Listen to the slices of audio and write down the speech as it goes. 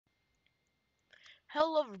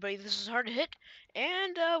Hello everybody, this is Hard to Hit,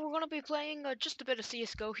 and we're going to be playing just a bit of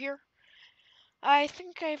CSGO here. I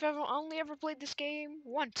think I've only ever played this game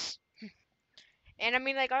once. And I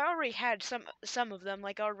mean, like, I already had some of them,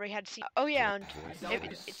 like, I already had oh yeah, and That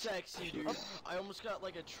was sexy, dude. oh, I almost got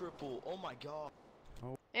like a triple. Oh my god.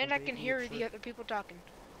 and I can hear the other people talking.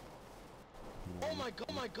 Oh my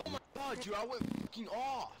god, dude, I went fucking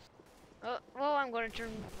off. Well, I'm going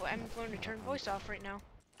to turn voice off right now.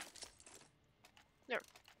 There.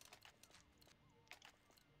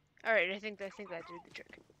 Alright, I think that did the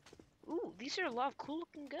trick. Ooh, these are a lot of cool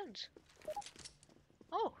looking guns.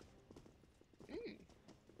 Oh. I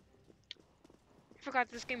forgot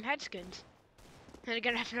this game had skins. And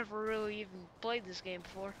again, I've never really even played this game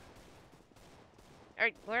before.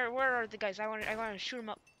 Alright, where are the guys? I want to shoot them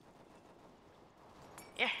up.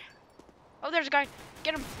 Yeah. Oh, there's a guy.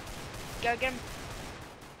 Get him. Gotta get him.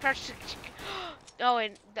 Crouch. Oh,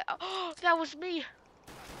 and that was me.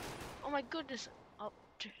 Oh my goodness. Oh.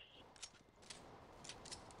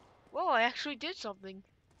 Whoa, I actually did something.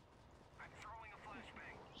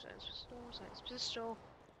 Science pistol. Science pistol.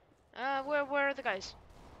 Where are the guys?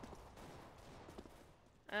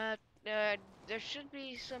 There should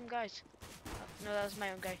be some guys. Oh, no, that was my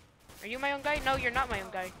own guy. Are you my own guy? No, you're not my own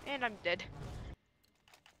guy. And I'm dead.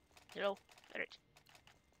 Hello. Alright.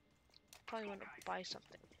 Probably want to buy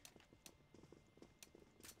something.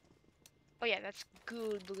 Oh yeah, that's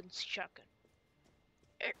good looking shotgun.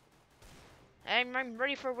 I'm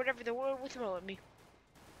ready for whatever the world will throw at me.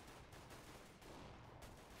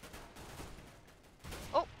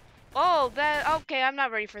 Oh, okay, I'm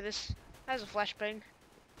not ready for this. That was a flashbang.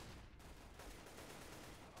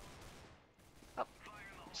 Oh,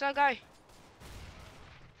 it's that guy.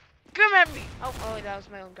 Come at me! Oh, that was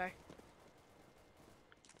my own guy.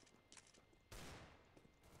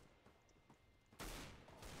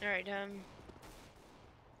 Alright,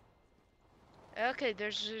 okay,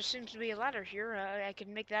 there seems to be a ladder here. I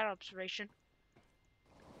can make that observation.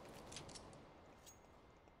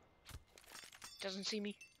 Doesn't see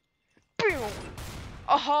me. Boom!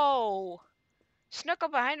 Oh! Snuck up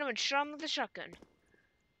behind him and shot him with a shotgun.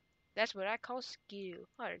 That's what I call skill.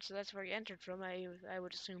 Alright, so that's where he entered from, I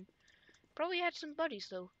would assume. Probably had some buddies,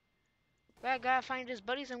 though. But I gotta find his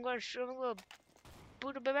buddies. I'm gonna shoot him a little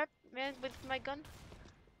Buddha man with my gun.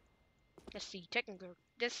 That's the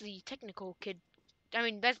technical kid. I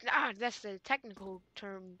mean, that's the technical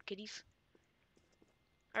term, kiddies.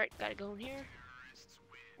 Alright, gotta go in here.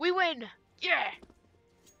 We win! Yeah!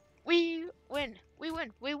 We win! We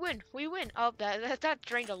win! We win! We win! Oh, that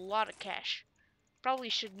drained a lot of cash. Probably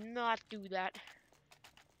should not do that.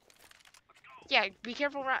 Yeah, be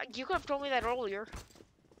careful. You could have told me that earlier.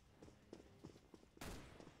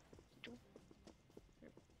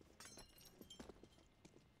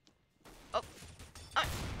 Oh,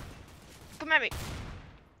 come at me.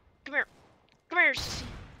 Come here. Come here, sissy.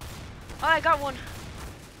 Oh, I got one.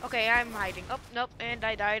 Okay, I'm hiding. Oh, nope, and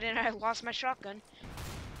I died and I lost my shotgun.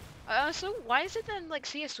 So why is it then, like,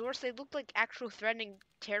 CSORs, they look like actual threatening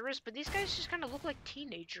terrorists, but these guys just kind of look like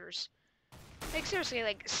teenagers? Like, seriously,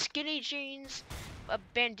 like, skinny jeans, a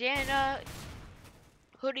bandana,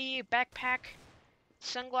 hoodie, backpack,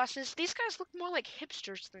 sunglasses. These guys look more like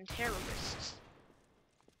hipsters than terrorists.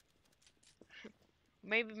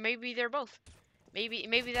 Maybe they're both.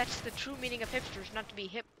 Maybe that's the true meaning of hipsters, not to be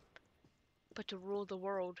hip, but to rule the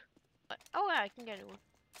world. Oh yeah, I can get one.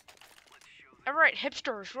 Alright,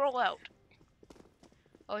 hipsters, roll out.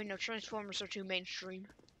 Oh, you know, Transformers are too mainstream.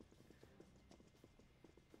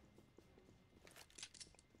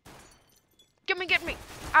 Get me!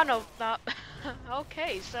 Oh no, not.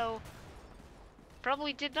 Okay, so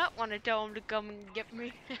probably did not want to tell him to come and get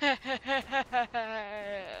me.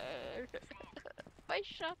 My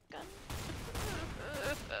shotgun.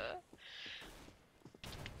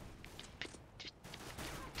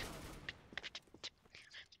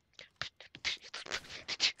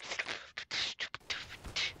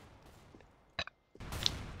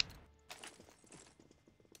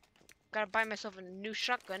 Gotta buy myself a new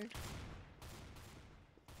shotgun.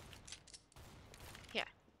 Yeah.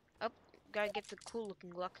 Oh, gotta get the cool looking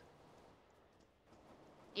Gluck.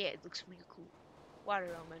 Yeah, it looks really cool. Water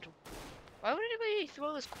elemental. Why would anybody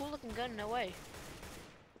throw this cool looking gun away?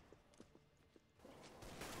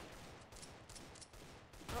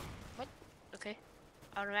 Oh, what? Okay.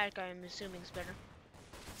 Automatic, I'm assuming, is better.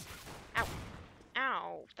 Ow.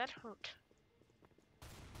 Ow, that hurt.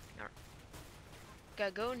 Alright.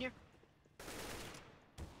 Gotta go in here.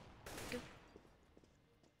 Go.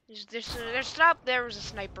 There's stop. There was a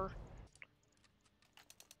sniper.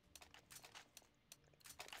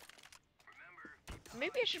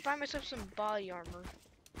 Maybe I should buy myself some body armor.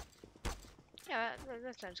 Yeah,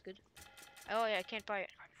 that sounds good. Oh yeah, I can't buy it.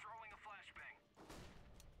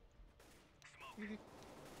 Mhm.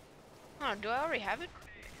 Huh, do I already have it?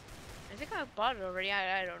 I think I bought it already.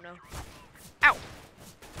 I don't know. Ow!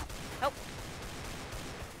 Help!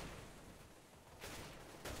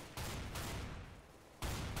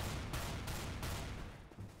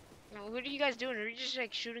 What are you guys doing? Are you just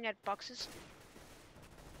like shooting at boxes?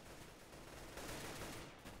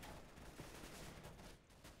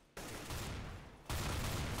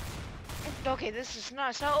 Okay, this is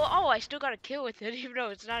not so. Oh, I still got a kill with it, even though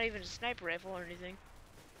it's not even a sniper rifle or anything.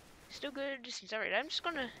 Still good distance. Alright, I'm just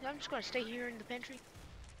gonna stay here in the pantry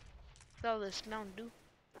with all this Mountain Dew.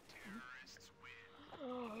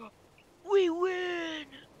 We win!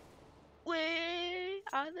 We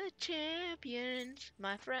are the champions,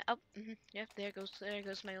 my friend. Oh, yep, there goes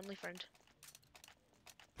my only friend.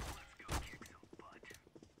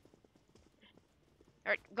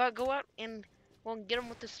 Alright, gotta go out and well, get him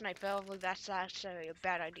with the sniper. Oh, that's actually a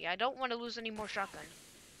bad idea. I don't want to lose any more shotgun.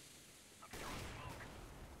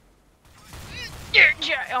 Yeah,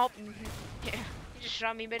 oh, yeah, he just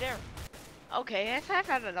shot me midair. Okay, I've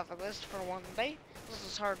had enough of this for one day. This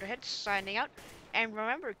is Hard to Hit signing out. And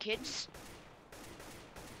remember, kids,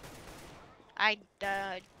 I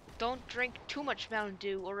don't drink too much Mountain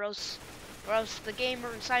Dew, or else the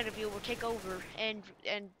gamer inside of you will take over, and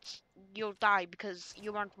you'll die because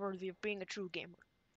you aren't worthy of being a true gamer.